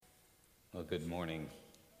Well, good morning.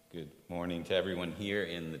 Good morning to everyone here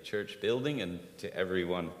in the church building and to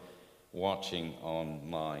everyone watching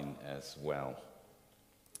online as well.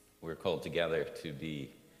 We're called together to be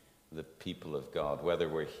the people of God. Whether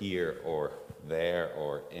we're here or there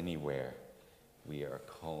or anywhere, we are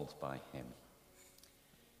called by Him.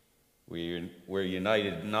 We're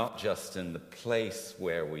united not just in the place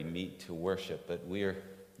where we meet to worship, but we're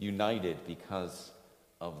united because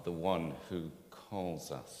of the one who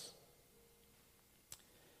calls us.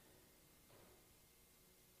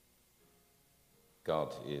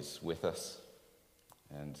 God is with us,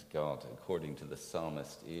 and God, according to the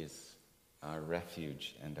psalmist, is our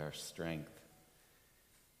refuge and our strength,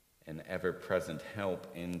 an ever-present help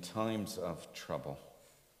in times of trouble.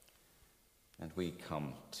 And we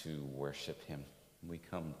come to worship Him. We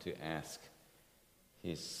come to ask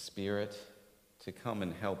His Spirit to come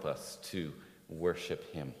and help us to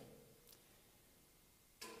worship Him.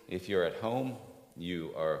 If you're at home,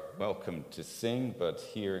 you are welcome to sing, but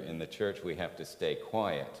here in the church we have to stay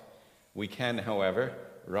quiet. We can, however,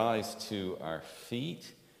 rise to our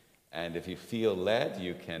feet, and if you feel led,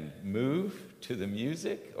 you can move to the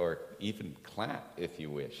music or even clap if you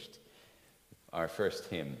wished. Our first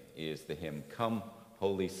hymn is the hymn, "Come,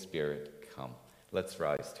 Holy Spirit, Come." Let's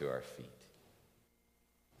rise to our feet.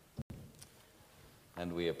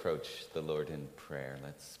 And we approach the Lord in prayer.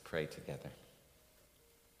 Let's pray together.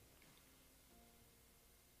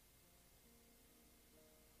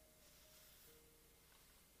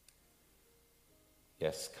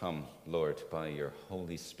 Yes, come, Lord, by your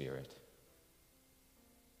Holy Spirit.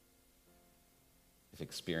 If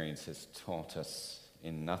experience has taught us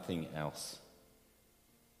in nothing else,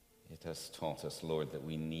 it has taught us, Lord, that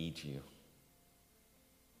we need you.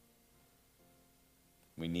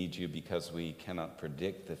 We need you because we cannot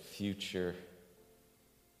predict the future,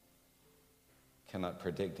 cannot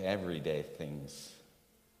predict everyday things,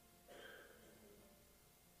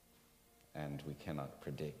 and we cannot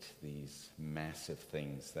predict these massive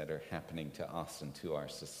things that are happening to us and to our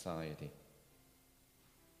society.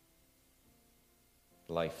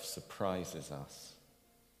 Life surprises us.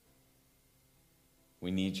 We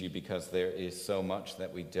need you because there is so much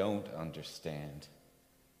that we don't understand,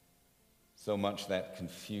 so much that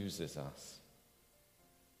confuses us.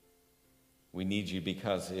 We need you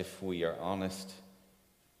because if we are honest,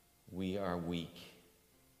 we are weak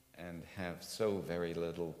and have so very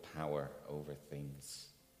little power over things.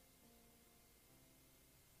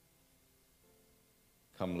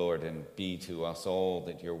 Come, Lord, and be to us all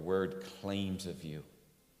that your word claims of you.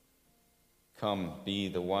 Come, be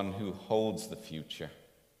the one who holds the future.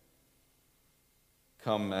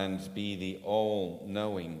 Come and be the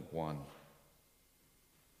all-knowing one.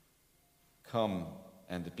 Come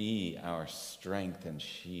and be our strength and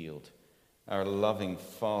shield, our loving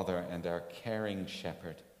Father and our caring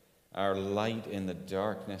shepherd, our light in the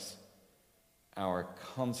darkness, our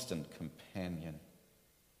constant companion,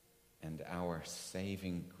 and our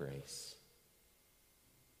saving grace.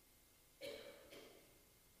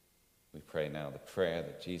 We pray now the prayer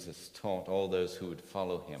that Jesus taught all those who would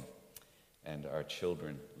follow him, and our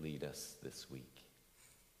children lead us this week.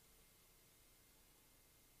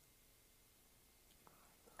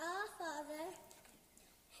 Our Father,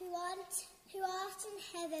 who art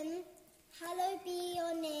in heaven, hallowed be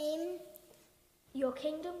your name. Your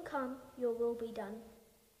kingdom come, your will be done,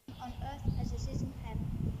 on earth as it is in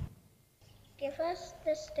heaven. Give us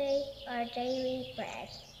this day our daily bread.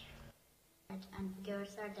 And forgive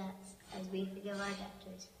us our debts, as we forgive our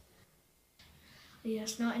debtors. Lead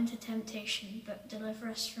us not into temptation, but deliver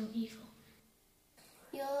us from evil.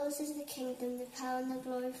 Yours is the kingdom, the power, and the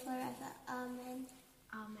glory forever. Amen.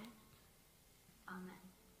 Amen. Amen.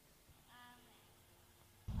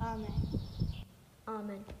 Amen.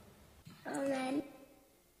 Amen. Amen.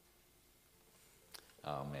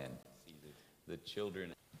 Amen. The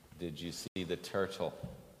children, did you see the turtle?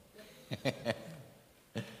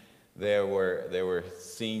 There were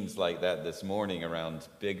scenes like that this morning around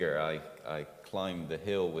Biggar. I climbed the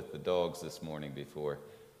hill with the dogs this morning before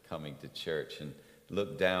coming to church and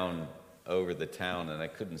looked down over the town, and I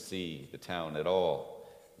couldn't see the town at all.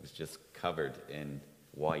 It was just covered in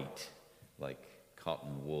white, like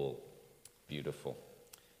cotton wool. Beautiful.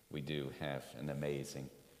 We do have an amazing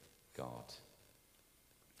God.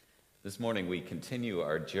 This morning we continue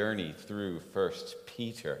our journey through 1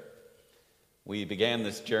 Peter. We began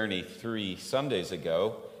this journey 3 Sundays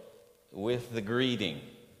ago with the greeting,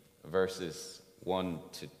 verses 1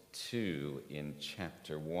 to 2 in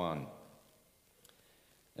chapter 1.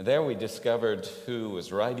 And there we discovered who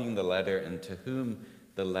was writing the letter and to whom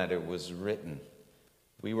the letter was written.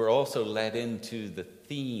 we were also led into the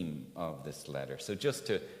theme of this letter. So just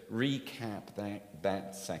to recap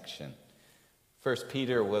that section. 1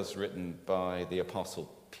 Peter was written by the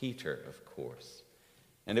Apostle Peter, of course.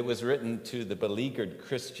 And it was written to the beleaguered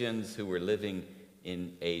Christians who were living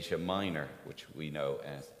in Asia Minor, which we know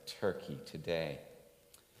as Turkey today.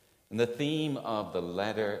 And the theme of the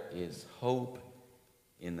letter is hope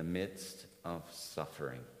in the midst of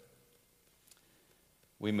suffering.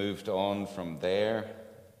 We moved on from there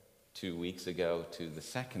 2 weeks ago to the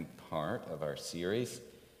second part of our series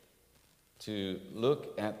to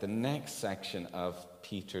look at the next section of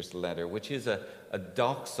Peter's letter, which is a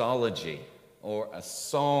doxology or a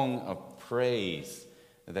song of praise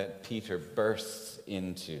that Peter bursts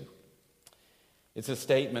into. It's a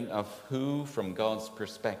statement of who, from God's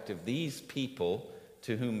perspective, these people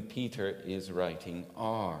to whom Peter is writing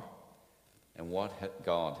are and what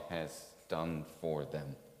God has done for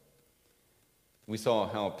them. We saw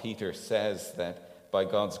how Peter says that by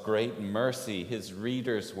God's great mercy, his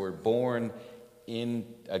readers were born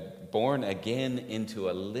again into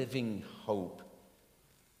a living hope.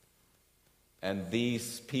 And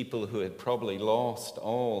these people who had probably lost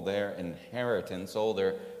all their inheritance, all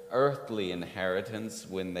their earthly inheritance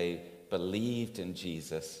when they believed in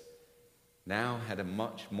Jesus, now had a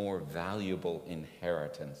much more valuable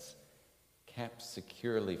inheritance kept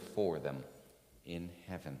securely for them in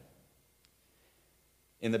heaven.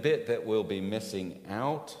 In the bit that we'll be missing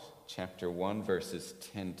out, chapter 1, verses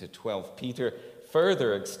 10 to 12, Peter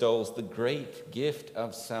further extols the great gift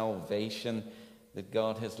of salvation that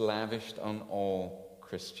God has lavished on all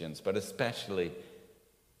Christians, but especially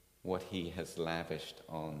what he has lavished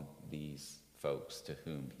on these folks to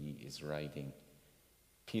whom he is writing.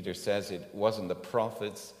 Peter says it wasn't the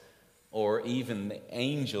prophets or even the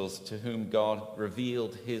angels to whom God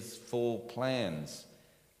revealed his full plans,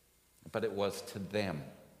 but it was to them,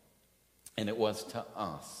 and it was to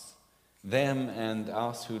us, them and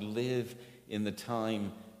us who live in the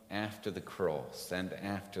time after the cross and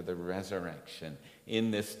after the resurrection,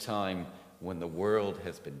 in this time when the world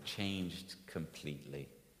has been changed completely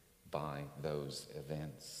by those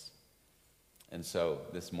events. And so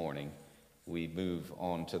this morning we move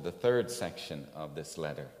on to the third section of this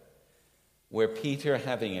letter, where Peter,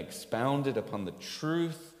 having expounded upon the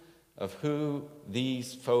truth of who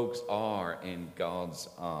these folks are in God's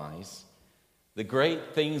eyes, the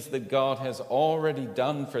great things that God has already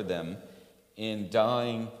done for them in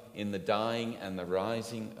the dying and the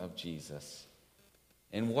rising of Jesus,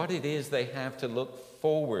 and what it is they have to look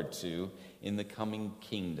forward to in the coming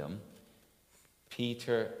kingdom,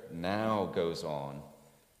 Peter now goes on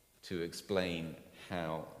to explain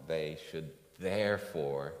how they should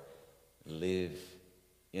therefore live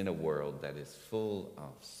in a world that is full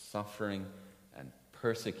of suffering and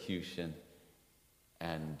persecution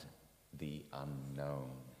and the unknown.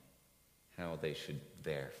 How they should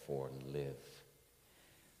therefore live.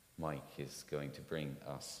 Mike is going to bring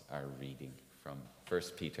us our reading from 1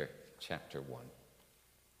 Peter chapter 1.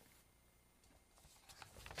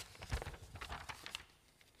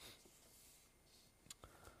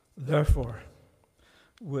 Therefore,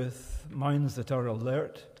 with minds that are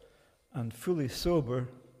alert and fully sober,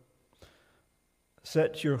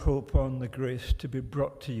 set your hope on the grace to be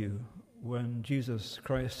brought to you when Jesus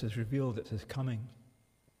Christ is revealed at his coming.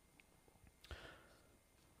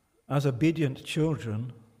 As obedient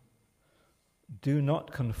children, do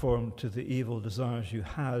not conform to the evil desires you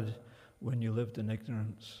had when you lived in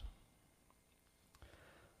ignorance.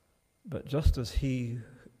 But just as he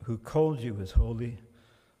who called you is holy,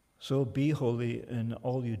 so be holy in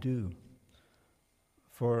all you do.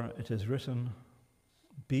 For it is written,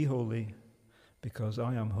 "Be holy, because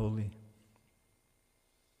I am holy."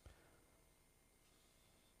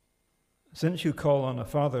 Since you call on a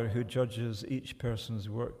Father who judges each person's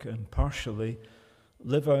work impartially,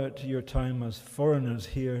 live out your time as foreigners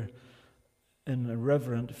here in a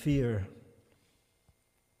reverent fear.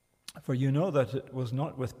 For you know that it was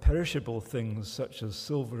not with perishable things such as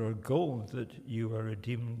silver or gold that you were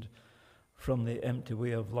redeemed from the empty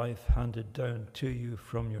way of life handed down to you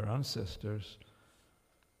from your ancestors,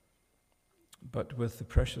 but with the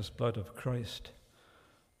precious blood of Christ,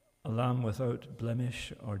 a lamb without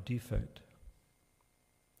blemish or defect.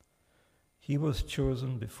 He was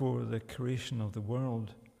chosen before the creation of the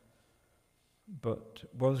world, but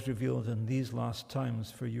was revealed in these last times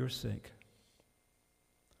for your sake.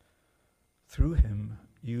 Through him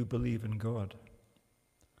you believe in God,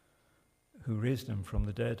 who raised him from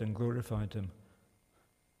the dead and glorified him,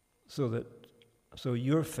 so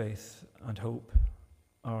your faith and hope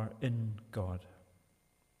are in God.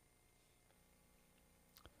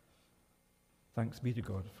 Thanks be to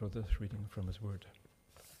God for this reading from his word.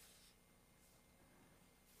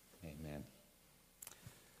 Amen.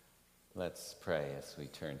 Let's pray as we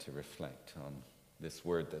turn to reflect on this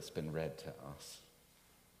word that's been read to us.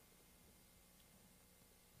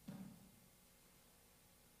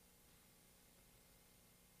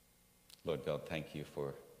 Lord God, thank you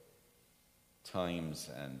for times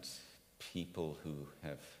and people who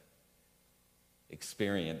have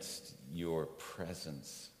experienced your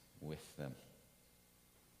presence with them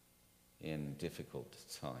in difficult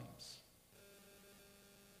times.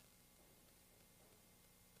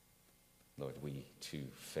 Lord, we too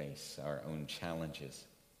face our own challenges.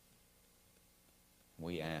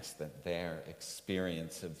 We ask that their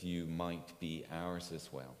experience of you might be ours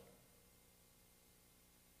as well.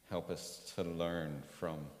 Help us to learn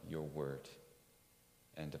from your word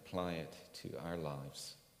and apply it to our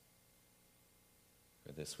lives.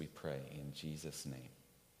 For this we pray in Jesus' name.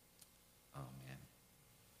 Amen.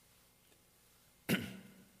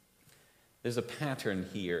 There's a pattern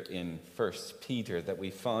here in 1 Peter that we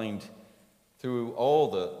find through all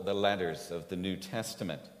the letters of the New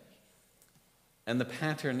Testament. And the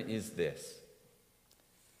pattern is this: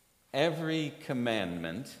 every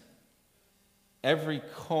commandment, every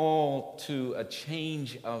call to a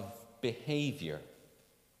change of behavior,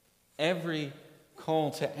 every call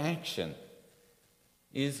to action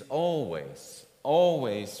is always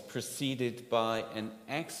preceded by an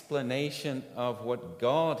explanation of what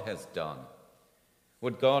God has done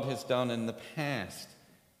in the past,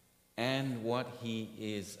 and what he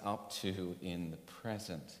is up to in the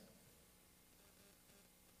present.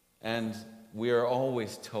 And we are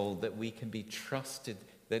always told that we can be trusted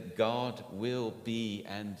that God will be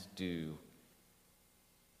and do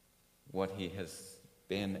what he has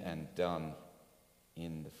been and done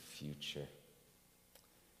in the future.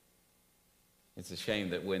 It's a shame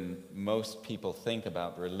that when most people think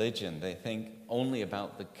about religion, they think only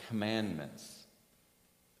about the commandments.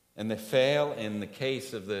 And they fail, in the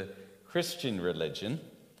case of the Christian religion,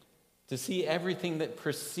 to see everything that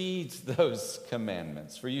precedes those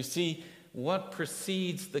commandments. For you see, what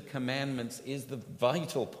precedes the commandments is the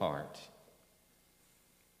vital part.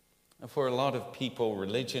 For a lot of people,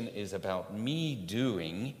 religion is about me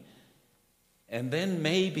doing, and then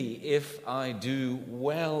maybe if I do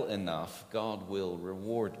well enough, God will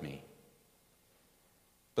reward me.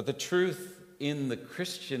 But the truth in the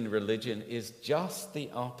Christian religion is just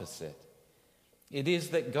the opposite. It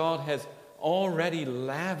is that God has already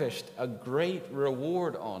lavished a great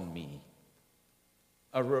reward on me,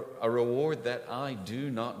 a reward that I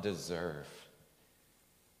do not deserve.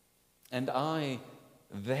 And I,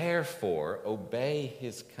 therefore, obey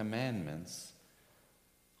his commandments,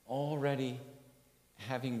 already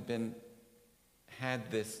having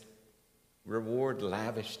had this reward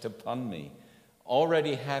lavished upon me,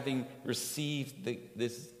 already having received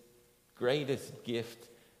this greatest gift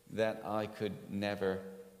that I could never,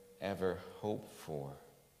 ever hope for.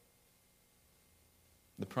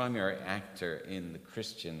 The primary actor in the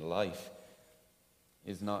Christian life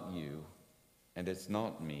is not you, and it's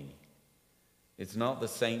not me. It's not the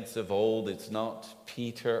saints of old, it's not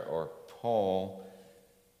Peter or Paul,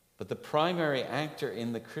 but the primary actor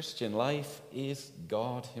in the Christian life is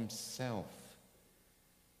God himself.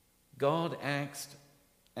 God acts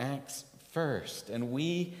first, and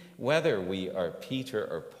we, whether we are Peter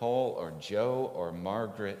or Paul or Joe or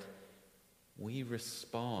Margaret, we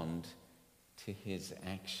respond to his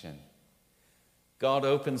action. God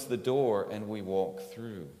opens the door and we walk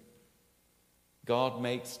through. God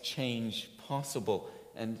makes change possible,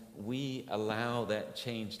 and we allow that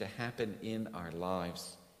change to happen in our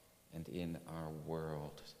lives and in our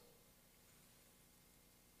world.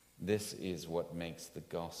 This is what makes the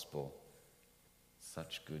gospel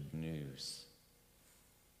such good news.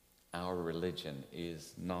 Our religion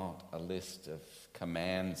is not a list of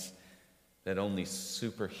commands that only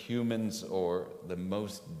superhumans or the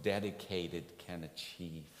most dedicated can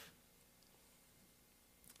achieve.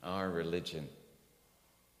 Our religion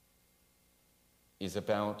is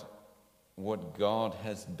about what God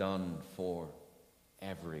has done for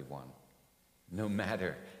everyone, no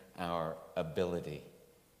matter our ability.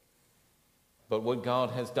 But what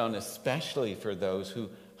God has done especially for those who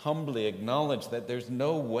humbly acknowledge that there's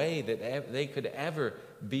no way that they could ever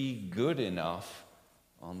be good enough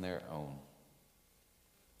on their own.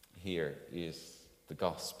 Here is the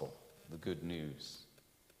gospel, the good news.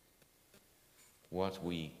 What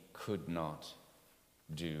we could not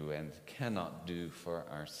do and cannot do for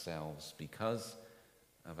ourselves because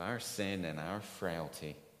of our sin and our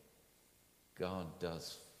frailty, God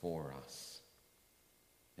does for us.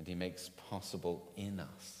 And he makes possible in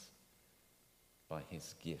us by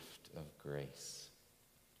his gift of grace.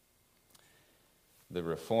 The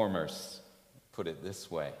Reformers put it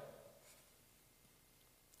this way: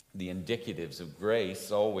 the indicatives of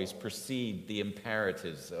grace always precede the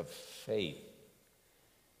imperatives of faith.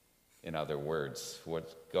 In other words,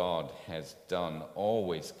 what God has done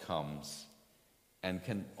always comes and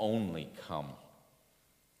can only come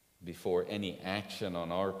before any action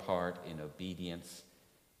on our part in obedience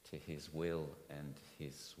to his will and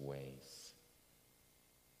his ways.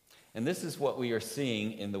 And this is what we are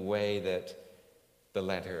seeing in the way that the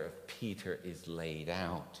letter of Peter is laid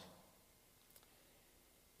out.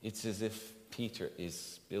 It's as if Peter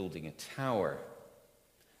is building a tower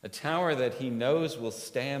that he knows will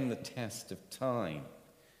stand the test of time,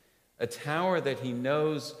 a tower that he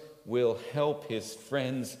knows will help his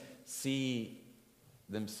friends see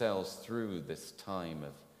themselves through this time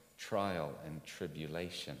of trial and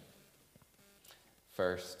tribulation.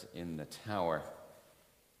 First, in the tower,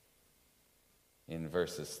 in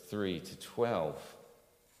verses 3 to 12,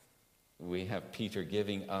 we have Peter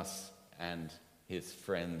giving us and his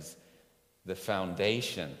friends the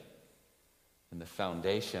foundation. And the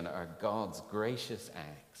foundation are God's gracious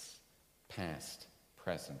acts, past,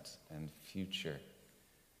 present, and future.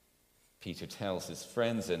 Peter tells his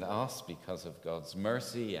friends and us, because of God's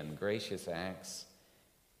mercy and gracious acts,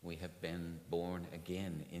 we have been born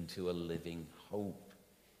again into a living hope.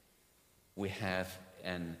 We have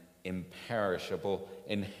an imperishable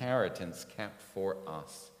inheritance kept for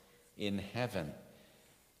us in heaven.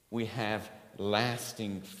 We have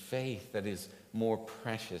lasting faith that is more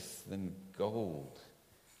precious than gold.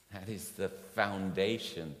 That is the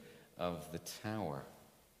foundation of the tower.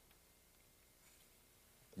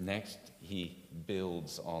 Next, he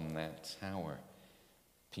builds on that tower.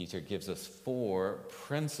 Peter gives us 4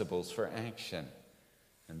 principles for action.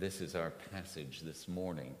 And this is our passage this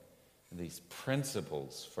morning. These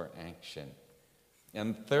principles for action.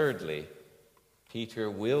 And thirdly,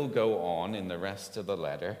 Peter will go on in the rest of the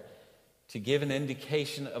letter to give an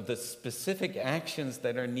indication of the specific actions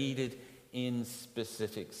that are needed in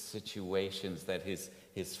specific situations that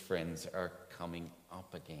his friends are coming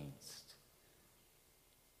up against.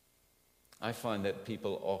 I find that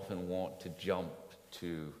people often want to jump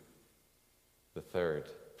to the third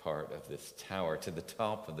part of this tower, to the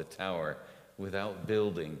top of the tower, without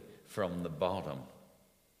building from the bottom.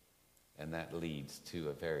 And that leads to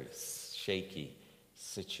a very shaky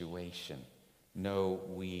situation. No,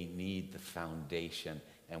 we need the foundation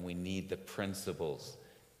and we need the principles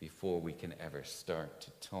before we can ever start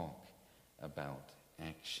to talk about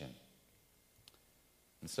action.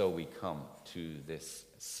 And so we come to this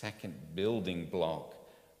second building block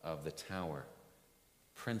of the tower,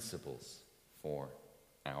 principles for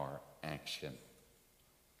our action.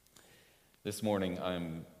 This morning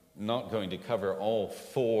I'm not going to cover all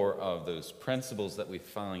 4 of those principles that we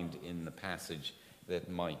find in the passage that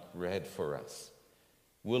Mike read for us.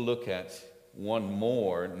 We'll look at one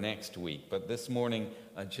more next week, but this morning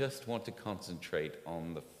I just want to concentrate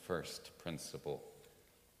on the first principle.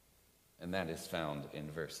 And that is found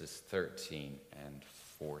in verses 13 and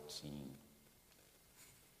 14,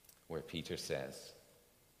 where Peter says,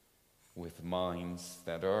 "With minds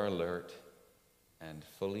that are alert and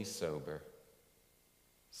fully sober,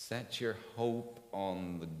 set your hope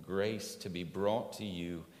on the grace to be brought to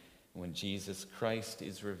you when Jesus Christ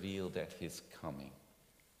is revealed at his coming.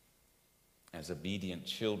 As obedient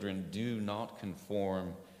children, do not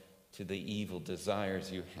conform to the evil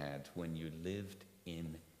desires you had when you lived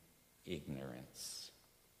in ignorance."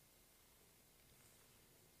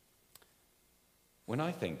 When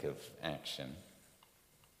I think of action,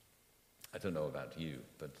 I don't know about you,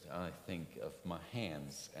 but I think of my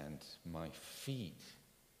hands and my feet.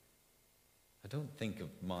 I don't think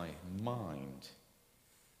of my mind.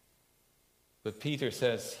 But Peter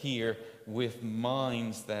says here, with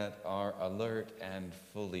minds that are alert and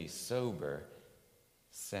fully sober,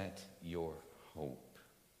 set your hope.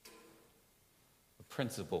 The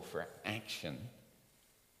principle for action,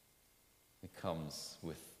 it comes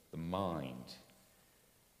with the mind.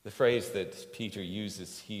 The phrase that Peter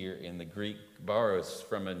uses here in the Greek borrows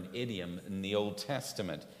from an idiom in the Old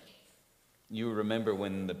Testament. You remember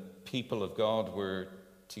when the people of God were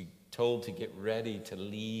told to get ready to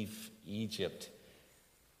leave Egypt,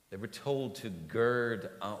 they were told to gird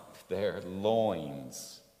up their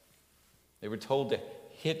loins. They were told to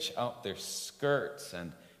hitch up their skirts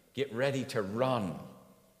and get ready to run.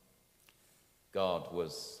 God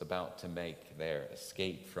was about to make their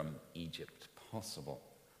escape from Egypt possible.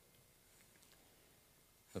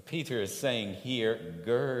 But Peter is saying here,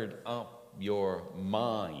 gird up your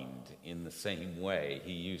mind in the same way.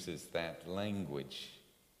 He uses that language.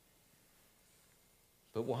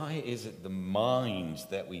 But why is it the mind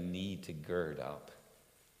that we need to gird up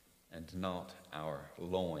and not our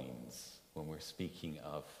loins when we're speaking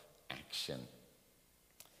of action?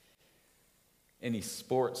 Any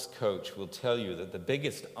sports coach will tell you that the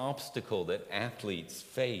biggest obstacle that athletes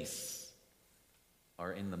face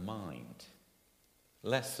are in the mind,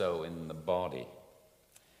 less so in the body.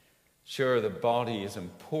 Sure, the body is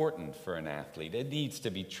important for an athlete. It needs to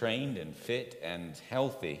be trained and fit and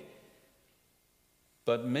healthy.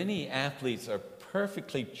 But many athletes are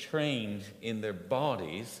perfectly trained in their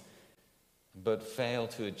bodies, but fail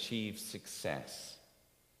to achieve success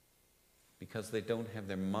because they don't have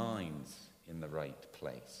their minds in the right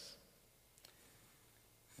place.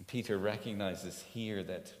 And Peter recognizes here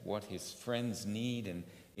that what his friends need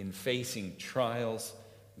in facing trials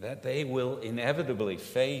that they will inevitably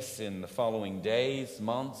face in the following days,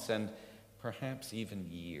 months, and perhaps even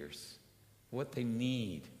years. What they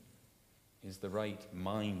need is the right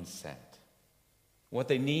mindset. What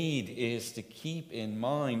they need is to keep in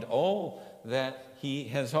mind all that he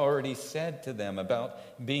has already said to them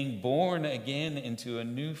about being born again into a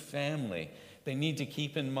new family. They need to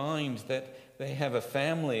keep in mind that they have a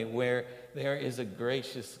family where there is a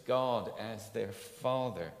gracious God as their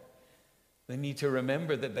Father. They need to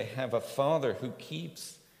remember that they have a Father who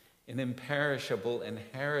keeps an imperishable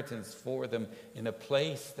inheritance for them in a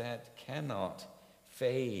place that cannot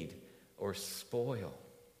fade or spoil.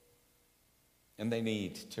 And they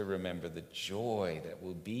need to remember the joy that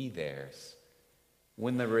will be theirs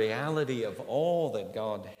when the reality of all that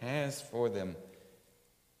God has for them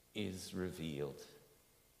is revealed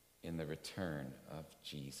in the return of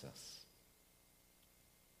Jesus.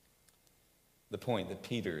 The point that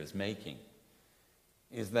Peter is making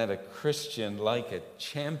is that a Christian, like a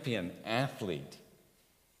champion athlete,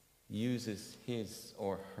 uses his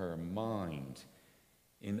or her mind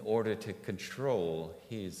in order to control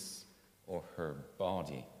his or her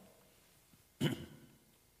body.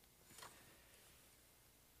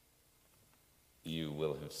 You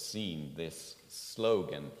will have seen this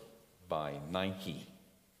slogan by Nike,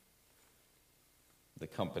 the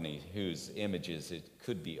company whose images, it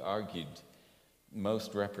could be argued,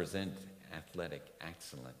 most represent athletic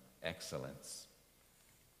excellence.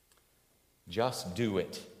 Just do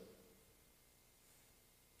it.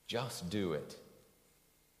 Just do it.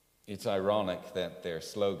 It's ironic that their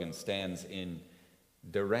slogan stands in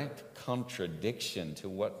direct contradiction to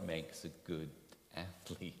what makes a good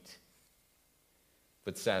athlete.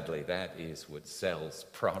 But sadly, that is what sells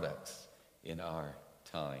products in our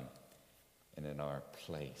time and in our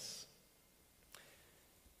place.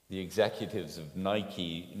 The executives of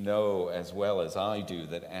Nike know as well as I do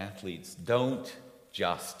that athletes don't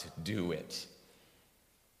just do it.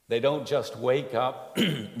 They don't just wake up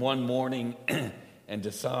one morning and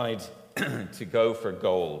decide to go for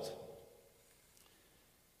gold.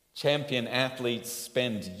 Champion athletes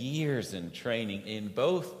spend years in training in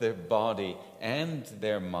both their body and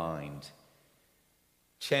their mind.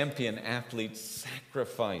 Champion athletes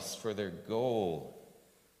sacrifice for their goal.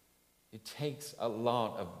 It takes a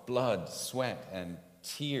lot of blood, sweat, and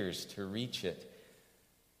tears to reach it.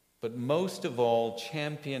 But most of all,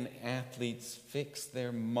 champion athletes fix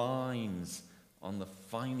their minds on the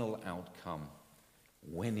final outcome,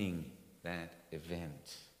 winning that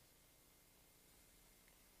event.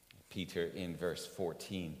 Peter, in verse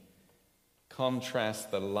 14, contrasts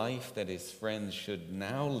the life that his friends should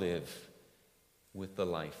now live with the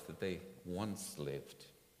life that they once lived.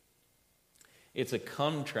 It's a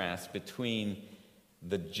contrast between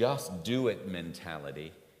the just do it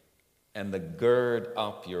mentality and the gird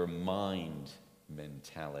up your mind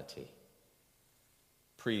mentality.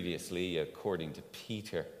 Previously, according to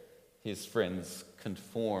Peter, his friends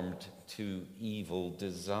conformed to evil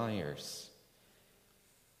desires.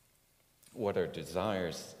 What are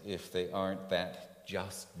desires if they aren't that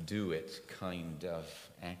just do it kind of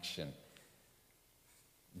action?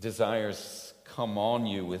 Desires come on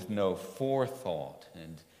you with no forethought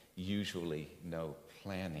and usually no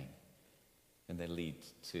planning, and they lead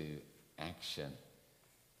to action,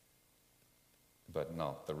 but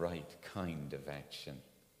not the right kind of action.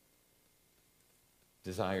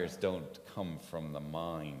 Desires don't come from the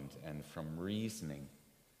mind and from reasoning.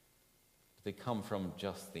 They come from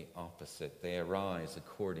just the opposite. They arise,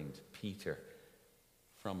 according to Peter,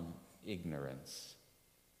 from ignorance.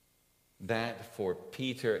 That for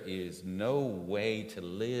Peter is no way to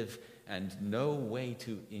live and no way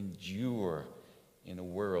to endure in a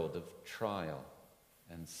world of trial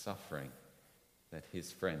and suffering that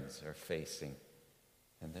his friends are facing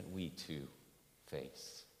and that we too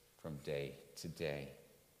face from day to day.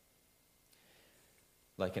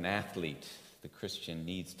 Like an athlete, the Christian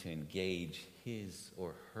needs to engage his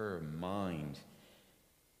or her mind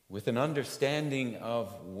with an understanding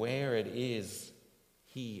of where it is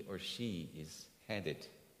he or she is headed.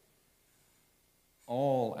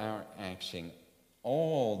 All our action,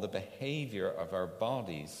 all the behavior of our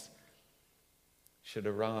bodies should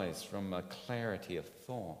arise from a clarity of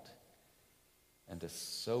thought and a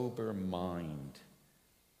sober mind,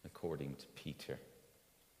 according to Peter.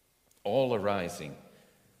 All arising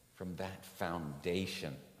from that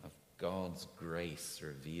foundation of God's grace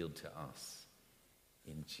revealed to us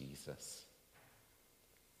in Jesus.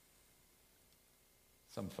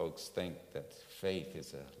 Some folks think that faith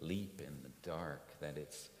is a leap in the dark, that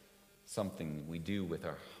it's something we do with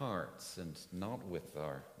our hearts and not with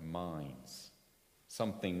our minds,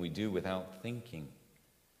 something we do without thinking.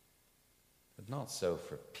 But not so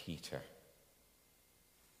for Peter.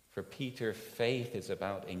 For Peter, faith is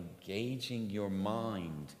about engaging your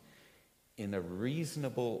mind in a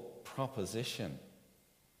reasonable proposition,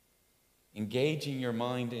 engaging your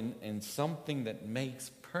mind in something that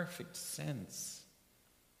makes perfect sense.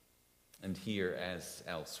 And here, as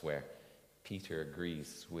elsewhere, Peter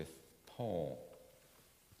agrees with Paul.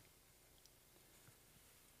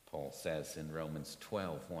 Paul says in Romans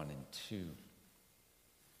 12, 1 and 2,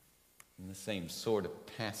 in the same sort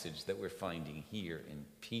of passage that we're finding here in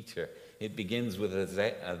Peter, it begins with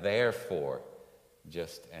a therefore,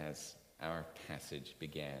 just as our passage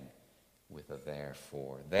began with a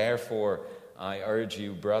therefore. Therefore, I urge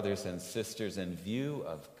you, brothers and sisters, in view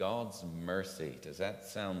of God's mercy. Does that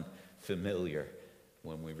sound familiar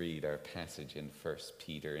when we read our passage in 1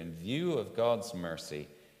 Peter? In view of God's mercy,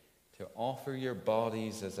 to offer your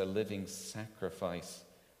bodies as a living sacrifice,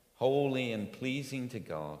 holy and pleasing to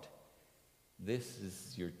God. This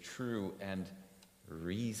is your true and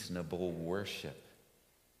reasonable worship.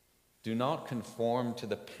 Do not conform to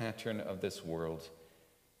the pattern of this world,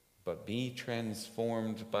 but be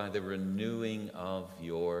transformed by the renewing of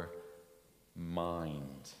your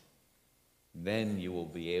mind. Then you will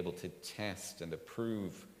be able to test and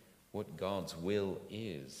approve what God's will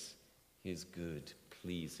is, his good,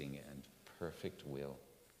 pleasing, and perfect will.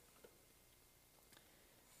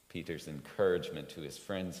 Peter's encouragement to his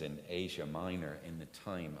friends in Asia Minor in the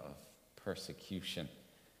time of persecution,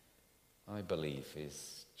 I believe,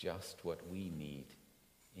 is just what we need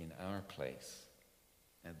in our place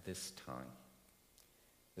at this time.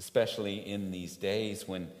 Especially in these days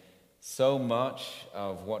when so much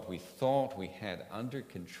of what we thought we had under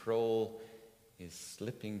control is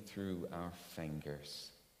slipping through our fingers.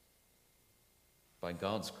 By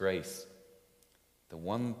God's grace, the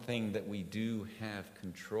one thing that we do have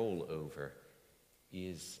control over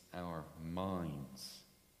is our minds.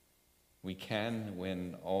 We can,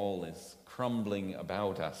 when all is crumbling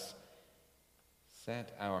about us,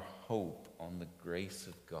 set our hope on the grace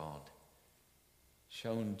of God,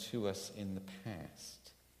 shown to us in the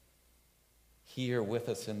past, here with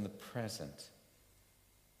us in the present,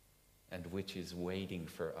 and which is waiting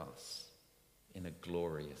for us in a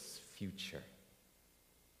glorious future.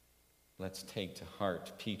 Let's take to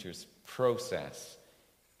heart Peter's process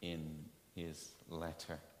in his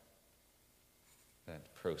letter.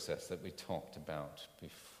 That process that we talked about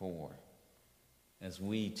before. As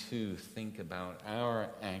we too think about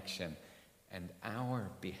our action and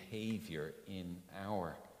our behavior in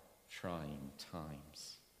our trying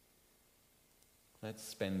times. Let's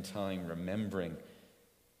spend time remembering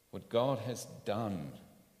what God has done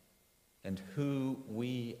and who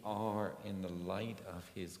we are in the light of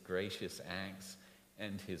his gracious acts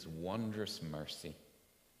and his wondrous mercy.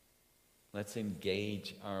 Let's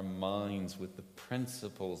engage our minds with the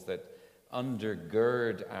principles that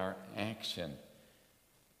undergird our action.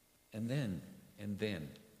 And then,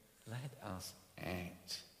 let us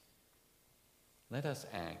act. Let us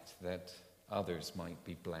act that others might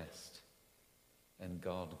be blessed and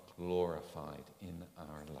God glorified in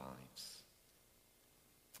our lives.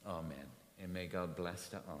 Amen. And may God bless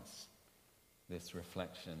to us this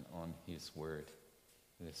reflection on his word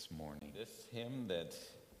this morning. This hymn that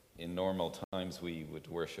in normal times we would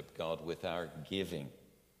worship God with our giving.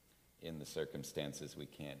 In the circumstances we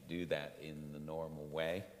can't do that in the normal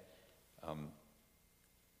way.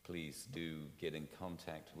 Please do get in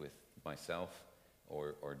contact with myself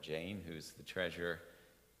or Jane, who's the treasurer,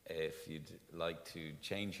 if you'd like to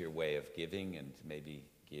change your way of giving and maybe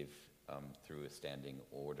give through a standing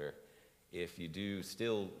order. If you do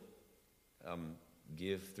still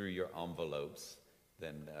give through your envelopes,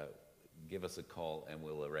 then give us a call and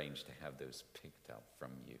we'll arrange to have those picked up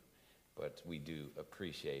from you. but we do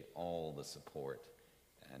appreciate all the support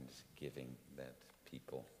and giving that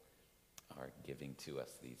people are giving to us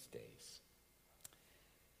these days.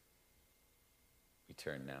 We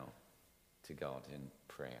turn now to God in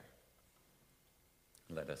prayer.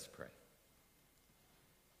 Let us pray.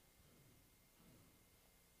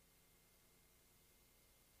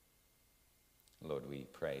 Lord, we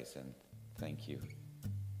praise and thank you.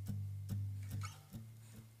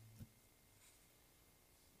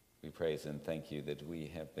 We praise and thank you that we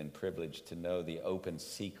have been privileged to know the open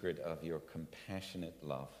secret of your compassionate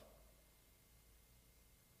love.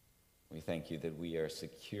 We thank you that we are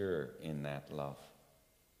secure in that love.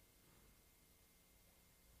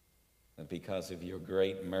 That because of your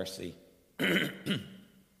great mercy,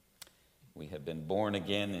 we have been born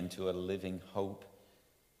again into a living hope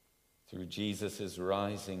through Jesus'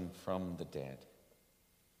 rising from the dead.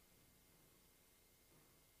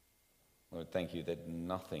 Lord, thank you that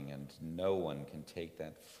nothing and no one can take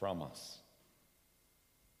that from us.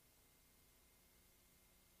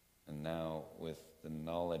 And now, with the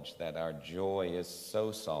knowledge that our joy is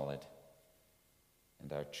so solid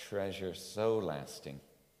and our treasure so lasting,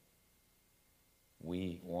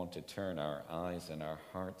 we want to turn our eyes and our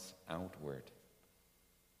hearts outward.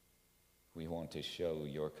 We want to show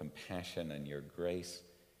your compassion and your grace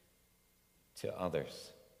to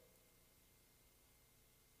others.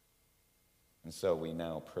 And so we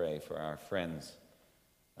now pray for our friends,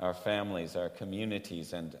 our families, our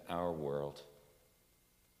communities, and our world.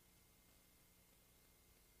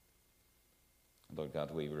 Lord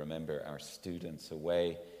God, we remember our students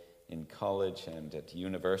away in college and at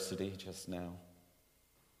university just now,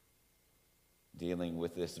 dealing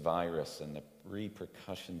with this virus and the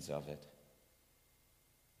repercussions of it.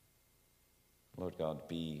 Lord God,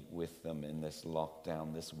 be with them in this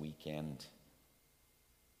lockdown this weekend.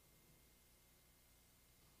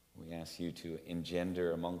 We ask you to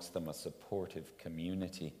engender amongst them a supportive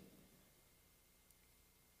community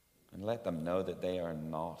and let them know that they are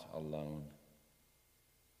not alone.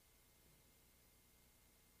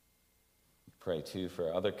 We pray too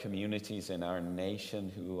for other communities in our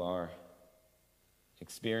nation who are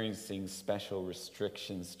experiencing special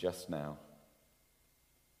restrictions just now.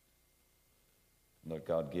 Lord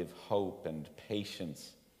God, give hope and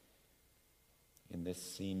patience in this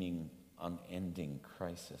seeming unending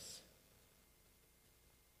crisis.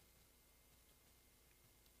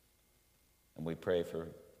 And we pray for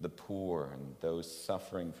the poor and those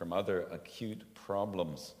suffering from other acute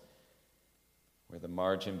problems where the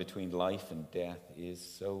margin between life and death is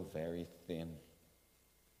so very thin.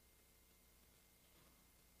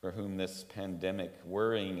 For whom this pandemic,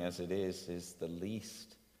 worrying as it is the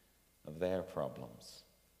least of their problems.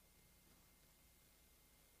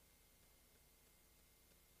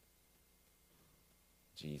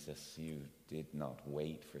 Jesus, you did not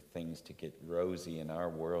wait for things to get rosy in our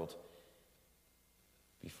world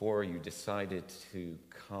before you decided to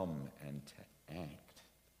come and to act.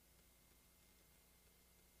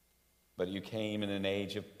 But you came in an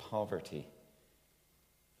age of poverty,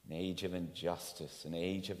 an age of injustice, an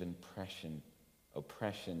age of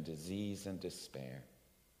oppression, disease, and despair.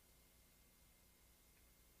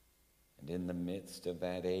 And in the midst of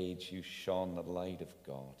that age, you shone the light of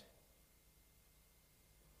God.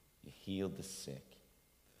 You healed the sick.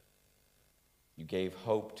 You gave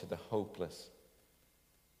hope to the hopeless.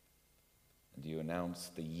 And you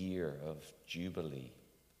announced the year of Jubilee.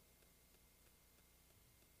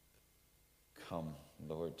 Come,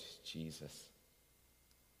 Lord Jesus.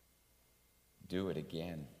 Do it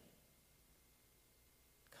again.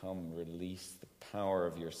 Come, release the power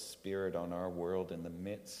of your Spirit on our world in the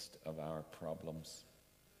midst of our problems.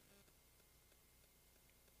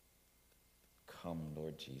 Come,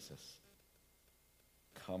 Lord Jesus.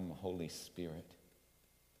 Come, Holy Spirit.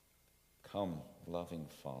 Come, loving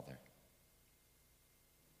Father.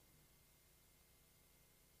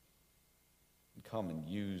 Come and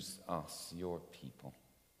use us, your people.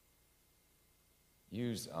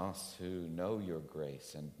 Use us who know your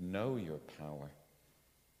grace and know your power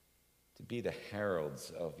to be the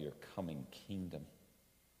heralds of your coming kingdom,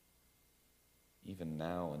 even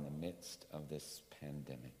now in the midst of this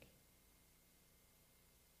pandemic.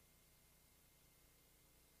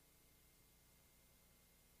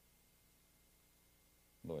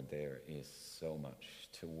 Lord, there is so much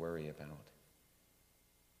to worry about,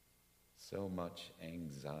 so much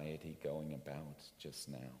anxiety going about just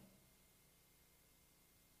now.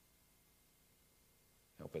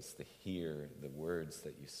 Help us to hear the words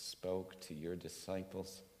that you spoke to your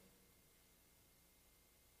disciples,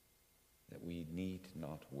 that we need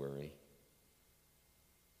not worry,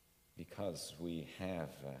 because we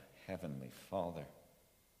have a Heavenly Father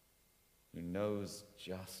who knows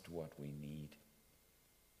just what we need.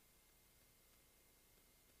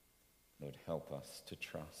 Lord, help us to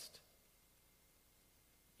trust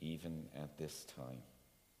even at this time.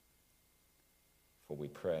 For we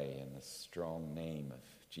pray in the strong name of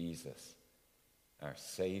Jesus, our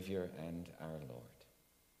Savior and our Lord.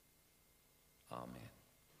 Amen.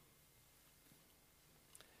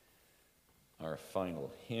 Our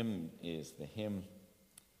final hymn is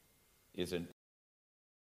an